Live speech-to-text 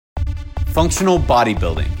Functional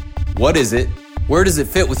bodybuilding. What is it? Where does it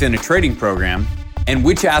fit within a training program? And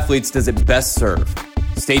which athletes does it best serve?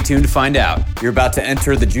 Stay tuned to find out. You're about to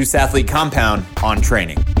enter the Juice Athlete compound on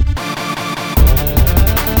training.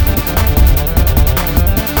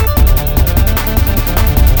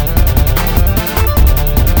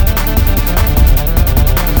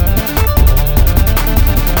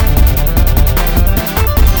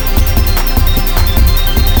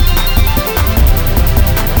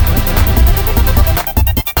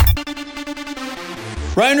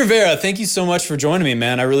 Ryan Rivera, thank you so much for joining me,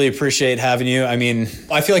 man. I really appreciate having you. I mean,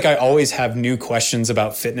 I feel like I always have new questions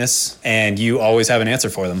about fitness, and you always have an answer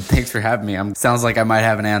for them. Thanks for having me. Sounds like I might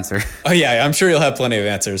have an answer. Oh yeah, I'm sure you'll have plenty of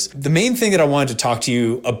answers. The main thing that I wanted to talk to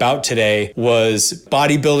you about today was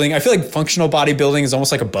bodybuilding. I feel like functional bodybuilding is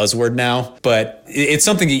almost like a buzzword now, but it's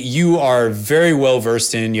something that you are very well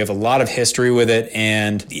versed in. You have a lot of history with it,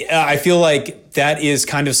 and I feel like that is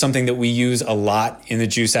kind of something that we use a lot in the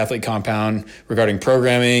Juice Athlete compound regarding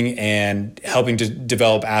programming and helping to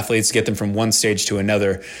develop athletes, get them from one stage to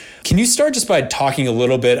another. Can you start just by talking a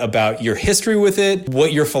little bit about your history with it,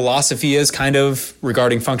 what your philosophy is kind of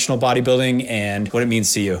regarding functional bodybuilding and what it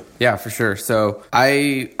means to you? Yeah, for sure. So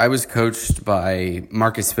I was coached by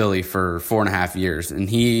Marcus Filly for 4.5 years, and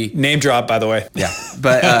he... Name drop, by the way. Yeah,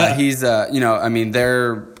 but he's,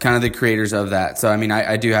 they're kind of the creators of that. So,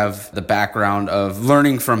 I do have the background of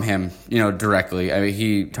learning from him, directly.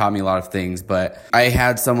 He taught me a lot of things, but I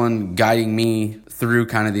had someone guiding me through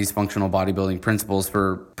kind of these functional bodybuilding principles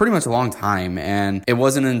for pretty much a long time. And it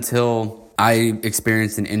wasn't until I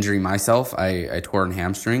experienced an injury myself, I tore an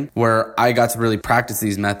hamstring, where I got to really practice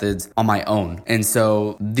these methods on my own. And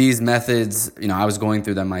so these methods, I was going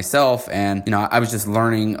through them myself, and, I was just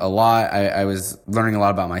learning a lot. I was learning a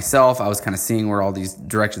lot about myself. I was kind of seeing where all these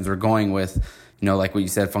directions were going with, like what you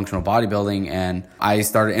said, functional bodybuilding. And I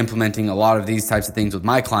started implementing a lot of these types of things with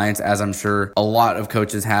my clients, as I'm sure a lot of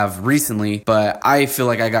coaches have recently. But I feel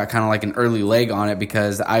like I got kind of like an early leg on it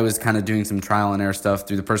because I was kind of doing some trial and error stuff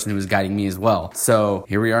through the person who was guiding me as well. So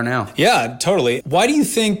here we are now. Yeah, totally. Why do you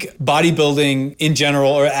think bodybuilding in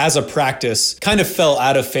general, or as a practice, kind of fell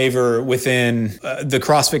out of favor within the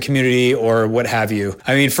CrossFit community or what have you?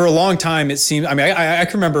 I mean, for a long time, it seemed, I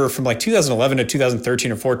can remember from like 2011 to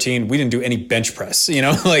 2013 or 14, we didn't do any bench press,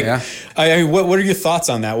 yeah. What are your thoughts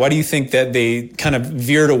on that? Why do you think that they kind of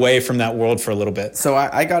veered away from that world for a little bit? So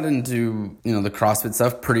I got into, the CrossFit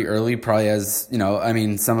stuff pretty early, probably as,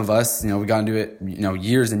 some of us, we got into it,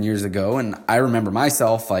 years and years ago. And I remember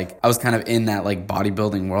myself, I was kind of in that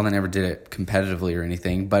bodybuilding world. I never did it competitively or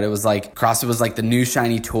anything, but it was CrossFit was the new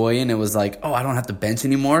shiny toy. And it was oh, I don't have to bench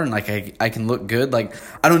anymore. And I can look good.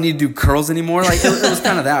 I don't need to do curls anymore. It was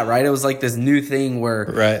kind of that, right? It was this new thing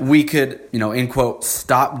where we could, in quote,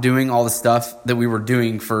 stop doing all the stuff that we were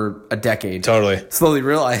doing for a decade. Totally. Slowly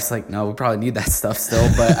realized, no, we probably need that stuff still.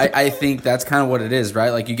 But I think that's kind of what it is,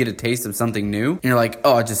 right? You get a taste of something new, and you're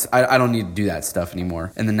I don't need to do that stuff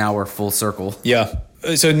anymore. And then now we're full circle. Yeah.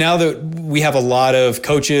 So now that we have a lot of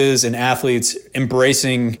coaches and athletes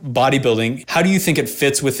embracing bodybuilding, how do you think it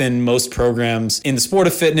fits within most programs in the sport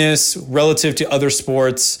of fitness relative to other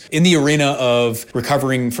sports, in the arena of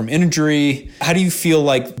recovering from injury? How do you feel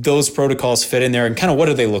like those protocols fit in there, and kind of what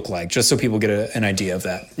do they look like, just so people get an idea of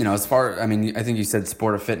that? I think you said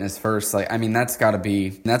sport of fitness first.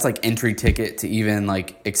 That's entry ticket to even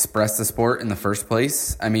express the sport in the first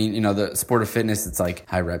place. The sport of fitness, it's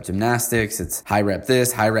high rep gymnastics, it's high rep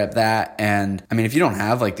this, high rep that. And if you don't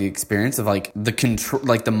have the experience of the control,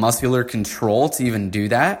 the muscular control to even do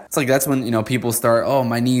that, it's that's when, people start, oh,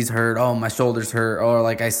 my knees hurt, oh, my shoulders hurt, or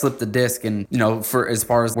I slipped the disc. And, for as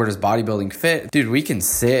far as where does bodybuilding fit, dude, we can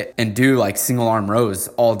sit and do single arm rows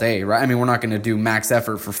all day, right? We're not going to do max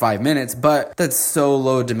effort for 5 minutes, but that's so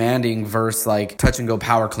low demanding versus touch and go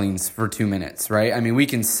power cleans for 2 minutes, right? We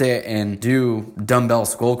can sit and do dumbbell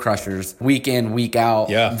skull crushers week in, week out,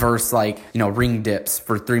 versus ring dips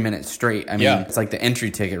for 3 minutes straight. It's the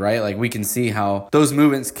entry ticket, right? We can see how those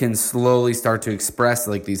movements can slowly start to express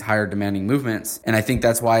these higher demanding movements. And I think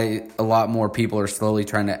that's why a lot more people are slowly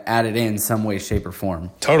trying to add it in some way, shape, or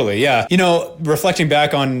form. Totally, yeah. Reflecting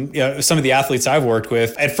back on some of the athletes I've worked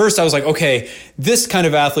with, at first I was okay, this kind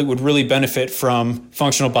of athlete would really benefit from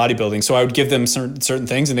functional bodybuilding. So I would give them certain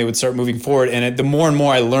things and they would start moving forward. And the more and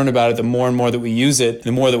more I learn about it, the more and more that we use it,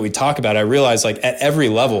 the more that we talk about it, I realize at every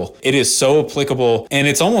level, it is so applicable people, and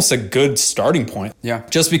it's almost a good starting point. Yeah.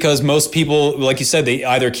 Just because most people, like you said, they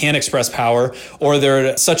either can't express power or they're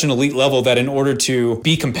at such an elite level that in order to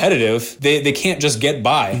be competitive, they can't just get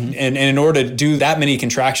by. And in order to do that many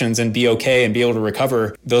contractions and be okay and be able to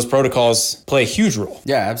recover, those protocols play a huge role.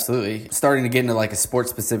 Yeah, absolutely. Starting to get into like a sports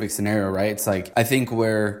specific scenario, right? It's like, I think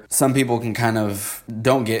where some people can kind of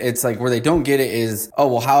don't get, it's like where they don't get it is, oh,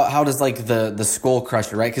 well, how does like the skull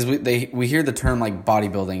crusher, right? Because we hear the term like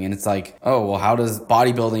bodybuilding, and it's like, oh, well, how does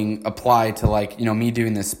bodybuilding apply to like, me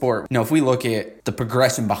doing this sport? If we look at the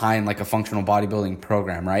progression behind like a functional bodybuilding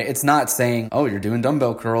program, right? It's not saying, oh, you're doing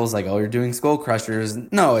dumbbell curls, like, oh, you're doing skull crushers.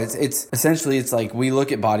 No, it's essentially, it's like we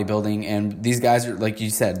look at bodybuilding and these guys are, like you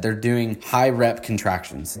said, they're doing high rep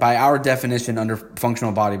contractions. By our definition under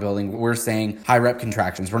functional bodybuilding, we're saying high rep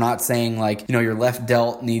contractions. We're not saying like, your left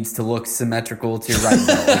delt needs to look symmetrical to your right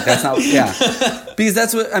delt. Like that's not, yeah. Because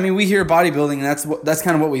that's what, we hear bodybuilding and that's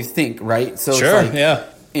kind of what we think, right? So sure, it's like, yeah.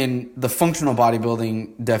 In the functional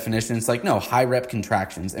bodybuilding definition, it's like, no, high rep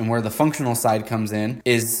contractions. And where the functional side comes in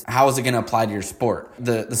is how is it going to apply to your sport?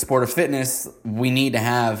 The sport of fitness, we need to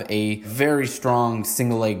have a very strong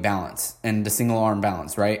single leg balance and a single arm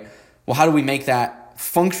balance, right? Well, how do we make that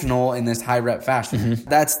functional in this high rep fashion?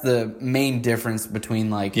 That's the main difference between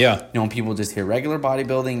like, when people just hear regular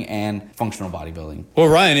bodybuilding and functional bodybuilding. Well,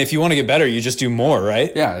 Ryan, if you want to get better, you just do more,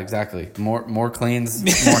 right? Yeah, exactly. More cleans,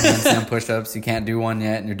 more handstand push-ups. You can't do one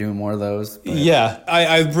yet and you're doing more of those. But. Yeah,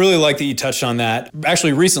 I really like that you touched on that.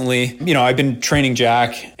 Actually, recently, I've been training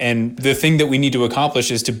Jack, and the thing that we need to accomplish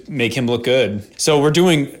is to make him look good. So we're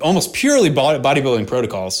doing almost purely bodybuilding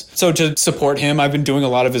protocols. So to support him, I've been doing a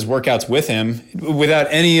lot of his workouts with him without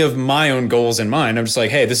any of my own goals in mind. I'm just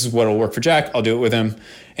like, hey, this is what'll work for Jack. I'll do it with him.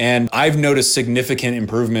 And I've noticed significant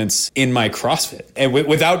improvements in my CrossFit, and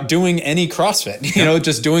without doing any CrossFit,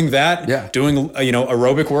 just doing that, doing,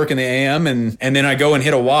 aerobic work in the AM. And then I go and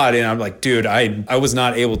hit a WOD and I'm like, dude, I was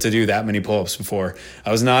not able to do that many pull-ups before.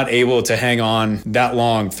 I was not able to hang on that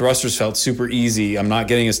long. Thrusters felt super easy. I'm not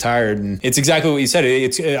getting as tired. And it's exactly what you said.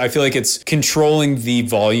 I feel like it's controlling the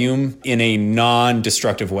volume in a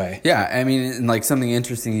non-destructive way. Yeah. And like something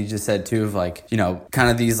interesting you just said too, of like, kind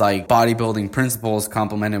of these like bodybuilding principles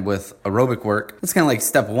complemented with aerobic work. It's kind of like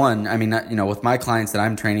step one. With my clients that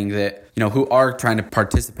I'm training that, who are trying to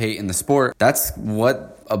participate in the sport, that's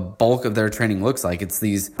what a bulk of their training looks like. It's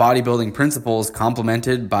these bodybuilding principles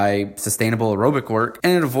complemented by sustainable aerobic work,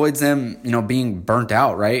 and it avoids them, being burnt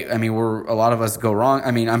out, right? Where a lot of us go wrong.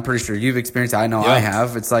 I'm pretty sure you've experienced it. I know I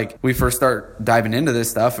have. It's like we first start diving into this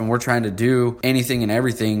stuff and we're trying to do anything and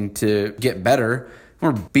everything to get better.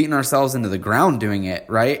 We're beating ourselves into the ground doing it,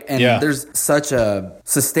 right? And there's such a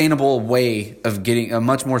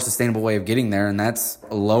much more sustainable way of getting there, and that's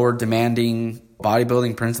lower demanding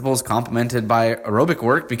bodybuilding principles complemented by aerobic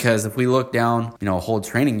work. Because if we look down, a whole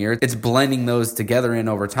training year, it's blending those together in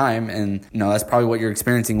over time. And, that's probably what you're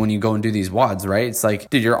experiencing when you go and do these WODs, right? It's like,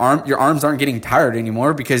 dude, your arms aren't getting tired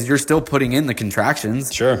anymore because you're still putting in the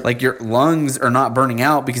contractions. Sure. Like your lungs are not burning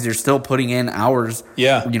out because you're still putting in hours,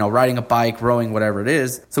 riding a bike, rowing, whatever it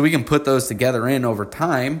is. So we can put those together in over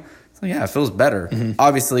time. So yeah, it feels better.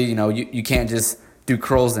 Obviously, you can't just do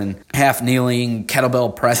curls and half kneeling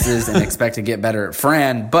kettlebell presses and expect to get better at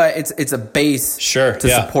Fran, but it's a base to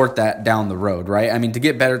support that down the road, right? To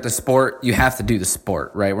get better at the sport, you have to do the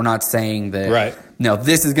sport, right? We're not saying that,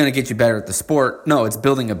 this is going to get you better at the sport. No, it's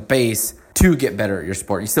building a base to get better at your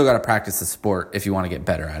sport. You still got to practice the sport if you want to get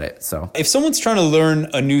better at it. So if someone's trying to learn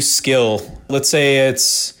a new skill, let's say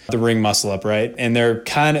it's the ring muscle up, right? And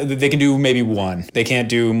they can do maybe one. They can't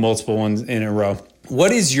do multiple ones in a row.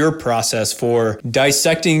 What is your process for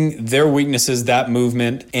dissecting their weaknesses, that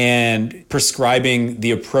movement, and prescribing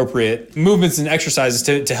the appropriate movements and exercises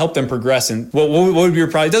to help them progress? And what would be your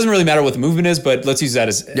process? It doesn't really matter what the movement is, but let's use that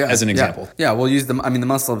as an example. Yeah, we'll use the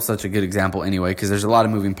muscle up is such a good example anyway, because there's a lot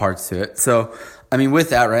of moving parts to it. So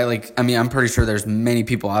with that, right? I'm pretty sure there's many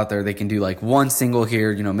people out there that can do like one single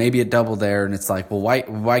here, maybe a double there. And it's like, well,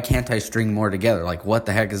 why can't I string more together? Like, what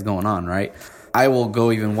the heck is going on, right? I will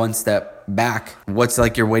go even one step back. What's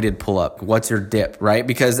like your weighted pull up? What's your dip, right?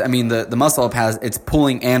 Because the muscle up it's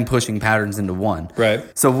pulling and pushing patterns into one. Right.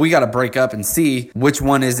 So we got to break up and see which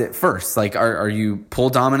one is it first. Like, are you pull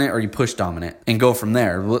dominant or are you push dominant? And go from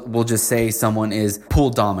there. We'll just say someone is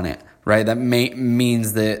pull dominant. Right, that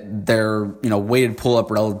means that their weighted pull up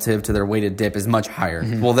relative to their weighted dip is much higher.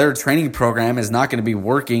 Well, their training program is not going to be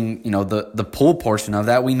working. The pull portion of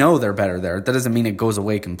that. We know they're better there. That doesn't mean it goes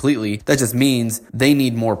away completely. That just means they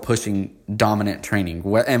need more pushing dominant training.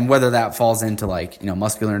 And whether that falls into like,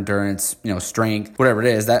 muscular endurance, strength, whatever it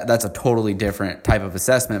is, that's a totally different type of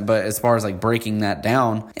assessment. But as far as like breaking that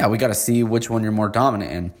down, we got to see which one you're more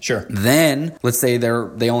dominant in. Sure. Then let's say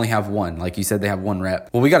they only have one, like you said, they have one rep.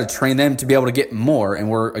 Well, we got to train them to be able to get more.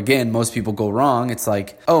 And again, most people go wrong. It's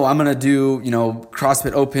like, oh, I'm going to do,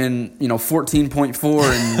 CrossFit Open, 14.4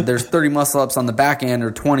 and there's 30 muscle ups on the back end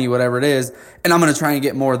or 20, whatever it is. And I'm going to try and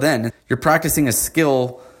get more then. You're practicing a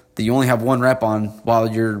skill that you only have one rep on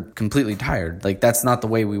while you're completely tired. Like, that's not the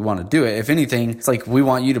way we want to do it. If anything, it's like we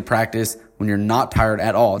want you to practice when you're not tired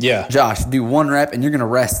at all. Yeah. Josh, do one rep and you're going to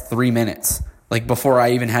rest 3 minutes. Like before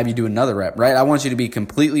I even have you do another rep, right? I want you to be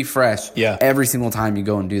completely fresh every single time you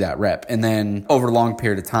go and do that rep. And then over a long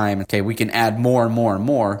period of time, okay, we can add more and more and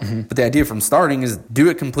more. Mm-hmm. But the idea from starting is do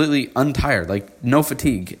it completely untired, like no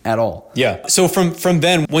fatigue at all. Yeah. So from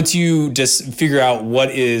then, once you just figure out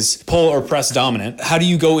what is pull or press dominant, how do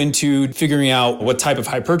you go into figuring out what type of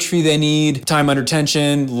hypertrophy they need, time under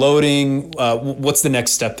tension, loading? What's the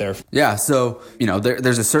next step there? Yeah. So,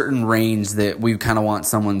 there's a certain range that we kind of want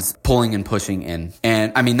someone's pulling and pushing in.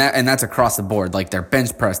 And I mean that's across the board, like their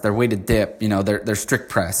bench press, their weighted dip, their strict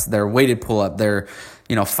press, their weighted pull up, their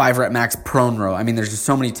 5 rep max prone row. I mean, there's just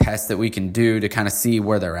so many tests that we can do to kind of see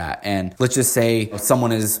where they're at. And let's just say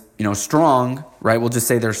someone is, strong, right? We'll just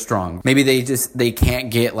say they're strong. Maybe they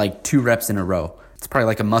can't get like 2 reps in a row. It's probably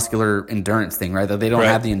like a muscular endurance thing, right? That they don't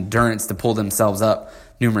have the endurance to pull themselves up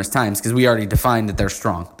numerous times because we already defined that they're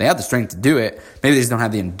strong. They have the strength to do it. Maybe they just don't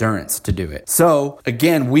have the endurance to do it. So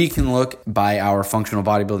again, we can look by our functional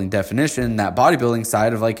bodybuilding definition, that bodybuilding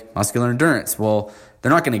side of like muscular endurance. Well,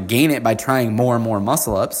 they're not going to gain it by trying more and more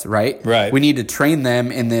muscle ups, right? Right. We need to train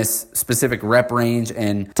them in this specific rep range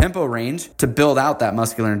and tempo range to build out that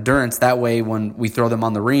muscular endurance. That way, when we throw them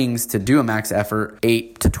on the rings to do a max effort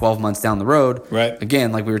 8 to 12 months down the road, right?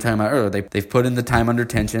 Again, like we were talking about earlier, they've put in the time under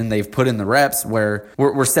tension, they've put in the reps where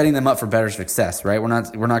we're setting them up for better success, right? We're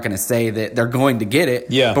not going to say that they're going to get it,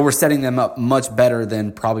 but we're setting them up much better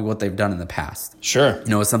than probably what they've done in the past. Sure.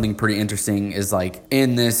 Something pretty interesting is like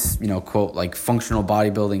in this, quote, like functional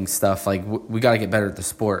bodybuilding stuff, like we got to get better at the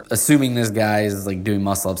sport. Assuming this guy is like doing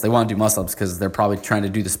muscle ups, they want to do muscle ups because they're probably trying to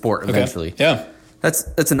do the sport eventually. Okay. Yeah.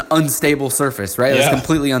 That's an unstable surface, right? It's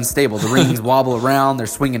completely unstable. The rings wobble around, they're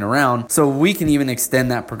swinging around. So we can even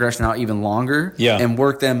extend that progression out even longer and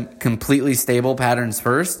work them completely stable patterns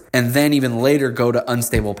first, and then even later go to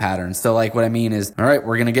unstable patterns. So like what I mean is, all right,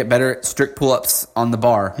 we're going to get better at strict pull-ups on the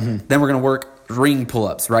bar. Mm-hmm. Then we're going to work ring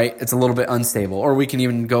pull-ups, right? It's a little bit unstable. Or we can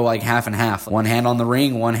even go like half and half. One hand on the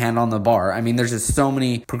ring, one hand on the bar. I mean, there's just so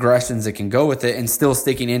many progressions that can go with it and still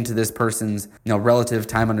sticking into this person's, relative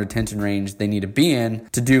time under tension range they need to be in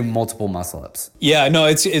to do multiple muscle ups. Yeah, no,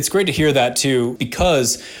 it's great to hear that too,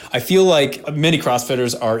 because I feel like many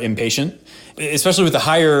CrossFitters are impatient, especially with the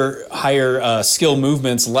higher skill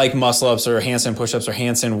movements like muscle ups or handstand push-ups or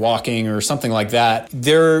handstand walking or something like that.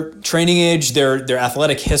 Their training age, their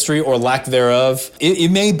athletic history or lack thereof,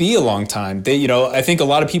 it may be a long time. I think a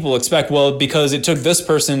lot of people expect, well, because it took this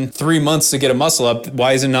person 3 months to get a muscle up,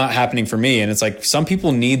 why is it not happening for me? And it's like some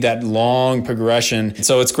people need that long progression.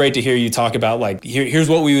 So it's great to hear you talk about like here's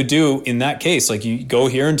what we would do in that case. Like you go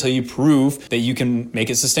here until you prove that you can make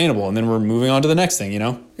it sustainable, and then we're moving on to the next thing.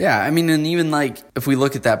 Yeah, I mean, and even like if we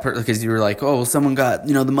look at that, because you were like, oh, someone got,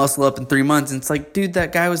 the muscle up in 3 months. And it's like, dude,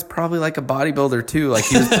 that guy was probably like a bodybuilder too. Like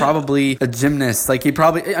he was probably a gymnast. Like he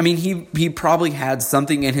probably had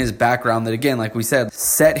something in his background that, again, like we said,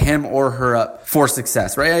 set him or her up for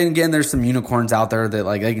success, right? And again, there's some unicorns out there that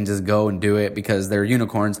like they can just go and do it because they're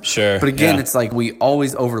unicorns. Sure. But again, it's like we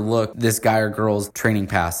always overlook this guy or girl's training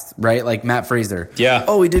past, right? Like Matt Fraser. Yeah.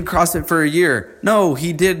 Oh, he did CrossFit for a year. No,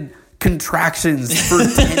 he did contractions for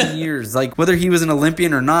 10 years. Like whether he was an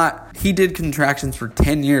Olympian or not, he did contractions for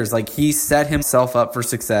 10 years. Like he set himself up for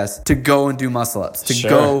success to go and do muscle ups, to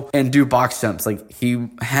go and do box jumps. Like he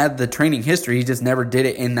had the training history. He just never did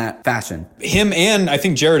it in that fashion. Him and I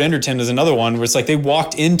think Jared Enderton is another one where it's like they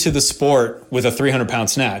walked into the sport with a 300-pound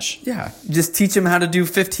snatch. Yeah. Just teach him how to do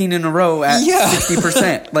 15 in a row at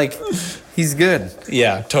 60%. Like he's good.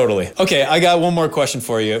 Yeah, totally. Okay, I got one more question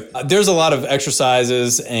for you. There's a lot of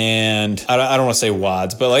exercises and I don't want to say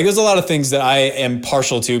WODs, but like there's a lot of things that I am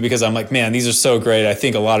partial to because I'm like, man, these are so great. I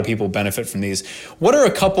think a lot of people benefit from these. What are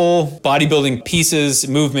a couple bodybuilding pieces,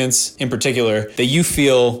 movements in particular that you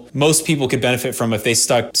feel most people could benefit from if they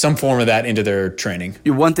stuck some form of that into their training?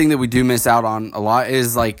 One thing that we do miss out on a lot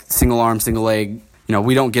is like single arm, single leg.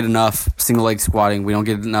 We don't get enough single leg squatting. We don't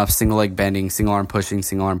get enough single leg bending, single arm pushing,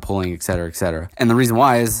 single arm pulling, et cetera, et cetera. And the reason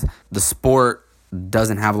why is the sport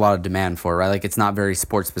doesn't have a lot of demand for, right? Like it's not very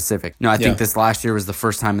sports specific. I think this last year was the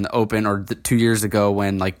first time in the Open, or 2 years ago,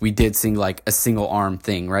 when like we did sing like a single arm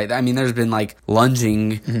thing, right? I mean, there's been like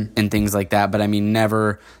lunging and things like that, but I mean,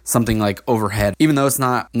 never something like overhead. Even though it's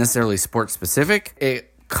not necessarily sports specific, it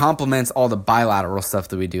complements all the bilateral stuff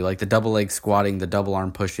that we do, like the double leg squatting, the double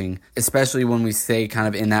arm pushing, especially when we stay kind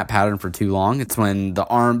of in that pattern for too long. It's when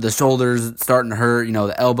the shoulders starting to hurt,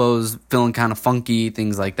 the elbows feeling kind of funky,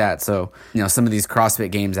 things like that. So, some of these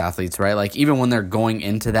CrossFit Games athletes, right? Like even when they're going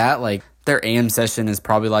into that, like their AM session is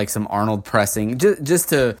probably like some Arnold pressing, just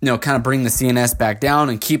to, kind of bring the CNS back down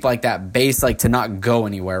and keep like that base, like to not go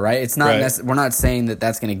anywhere, right? It's not, we're not saying that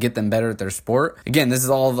that's going to get them better at their sport. Again, this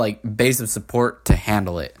is all like base of support to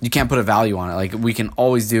handle it. You can't put a value on it. Like we can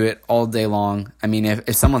always do it all day long. I mean,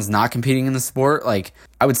 if someone's not competing in the sport, like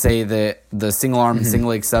I would say that the single arm and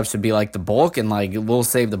single leg stuff should be like the bulk, and like we'll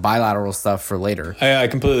save the bilateral stuff for later. I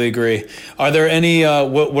completely agree. Are there any,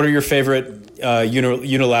 what are your favorite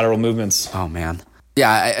unilateral movements? Oh man.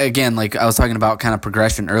 Yeah, again, like I was talking about kind of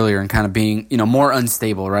progression earlier and kind of being, more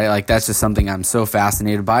unstable, right? Like that's just something I'm so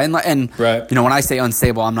fascinated by. And right. When I say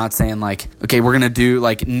unstable, I'm not saying like, okay, we're going to do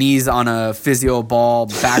like knees on a physio ball,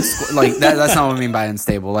 back like that's not what I mean by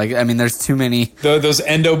unstable. Like, I mean, there's too many. Those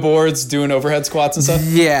endo boards doing overhead squats and stuff?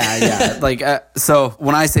 Yeah. Like, so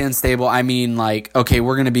when I say unstable, I mean like, okay,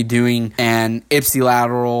 we're going to be doing an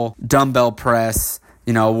ipsilateral dumbbell press.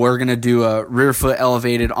 We're going to do a rear foot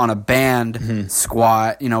elevated on a band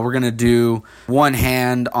squat. We're going to do one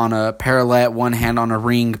hand on a parallel, one hand on a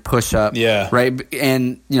ring push up. Yeah. Right.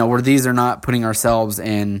 And, where these are not putting ourselves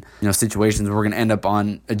in, situations where we're going to end up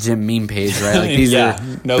on a gym meme page, right? Like these are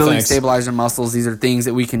building stabilizer muscles. These are things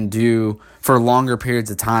that we can do for longer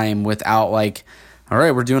periods of time without like, all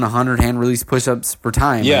right, we're doing 100 hand release push-ups per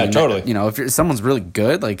time. Yeah, totally. If someone's really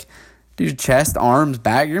good, like, do your chest, arms,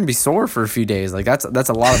 back, you're gonna be sore for a few days. Like that's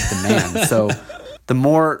a lot of demand. So the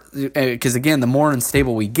more, because again, the more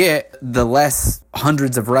unstable we get, the less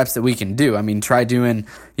hundreds of reps that we can do. I mean, try doing,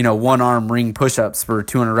 one arm ring push-ups for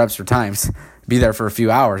 200 reps per times. Be there for a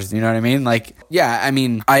few hours. You know what I mean? Like, yeah, I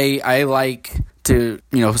mean, I like to,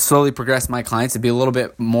 slowly progress my clients to be a little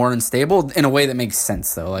bit more unstable in a way that makes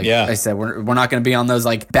sense though. Like I said, we're not going to be on those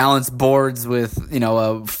like balance boards with,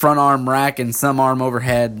 a front arm rack and some arm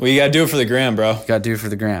overhead. Well, you got to do it for the gram, bro. Got to do it for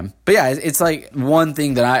the gram. But yeah, it's like one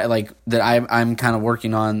thing that I'm kind of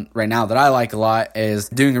working on right now that I like a lot is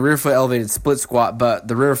doing a rear foot elevated split squat, but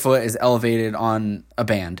the rear foot is elevated on a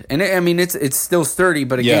band. And it's still sturdy,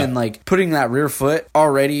 but again, like putting that rear foot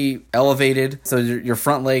already elevated, so your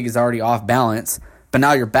front leg is already off balance. But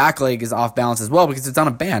now your back leg is off balance as well because it's on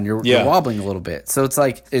a band. You're wobbling a little bit. So it's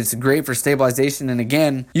like, it's great for stabilization. And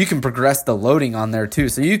again, you can progress the loading on there too.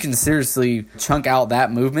 So you can seriously chunk out that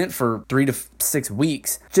movement for 3 to 6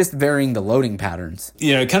 weeks, just varying the loading patterns.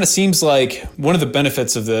 It kind of seems like one of the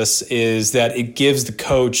benefits of this is that it gives the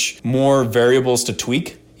coach more variables to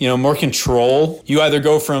tweak. More control. You either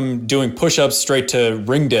go from doing push-ups straight to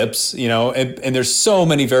ring dips, and there's so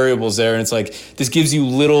many variables there. And it's like, this gives you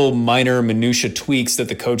little minor minutia tweaks that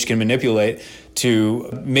the coach can manipulate to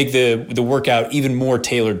make the workout even more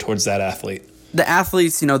tailored towards that athlete. The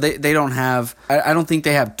athletes, they don't have, I don't think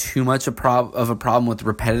they have too much of a problem with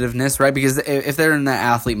repetitiveness, right? Because if they're in that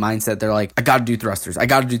athlete mindset, they're like, I got to do thrusters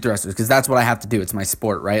because that's what I have to do. It's my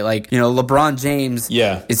sport, right? Like, LeBron James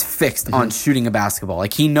is fixed on shooting a basketball.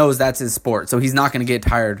 Like he knows that's his sport. So he's not going to get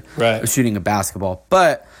tired of shooting a basketball.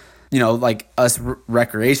 But like us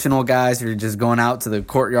recreational guys who are just going out to the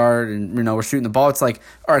courtyard and, we're shooting the ball. It's like,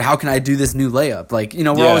 all right, how can I do this new layup? Like, we're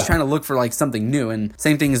always trying to look for like something new, and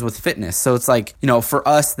same thing is with fitness. So it's like, for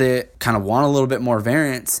us that kind of want a little bit more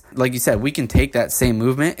variance, like you said, we can take that same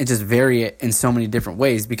movement and just vary it in so many different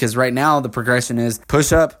ways, because right now the progression is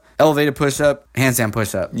push up, elevated push-up, handstand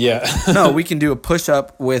push-up. Yeah. No, we can do a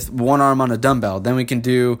push-up with one arm on a dumbbell. Then we can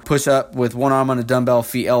do push-up with one arm on a dumbbell,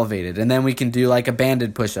 feet elevated. And then we can do like a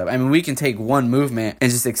banded push-up. I mean, we can take one movement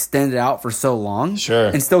and just extend it out for so long. Sure.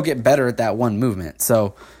 And still get better at that one movement.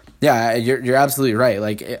 So, yeah, you're absolutely right.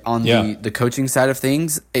 Like on the coaching side of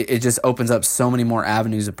things, it just opens up so many more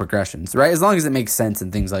avenues of progressions, right? As long as it makes sense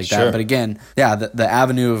and things like that. But again, the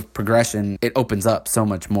avenue of progression, it opens up so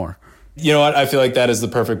much more. You know what? I feel like that is the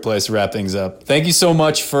perfect place to wrap things up. Thank you so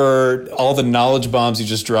much for all the knowledge bombs you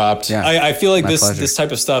just dropped. Yeah, I feel like pleasure. this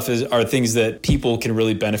type of stuff are things that people can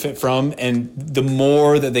really benefit from. And the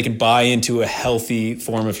more that they can buy into a healthy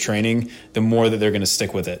form of training, the more that they're going to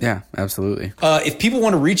stick with it. Yeah, absolutely. If people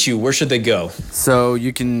want to reach you, where should they go? So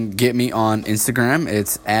you can get me on Instagram.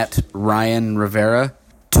 It's at Ryan Rivera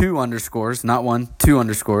 2 underscores, not 1, 2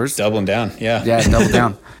 underscores. Doubling down. Yeah. Yeah, double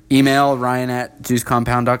down. Email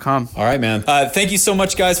ryan@juicecompound.com. All right, man. Thank you so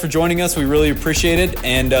much, guys, for joining us. We really appreciate it.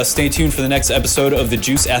 And stay tuned for the next episode of the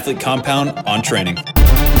Juice Athlete Compound on training.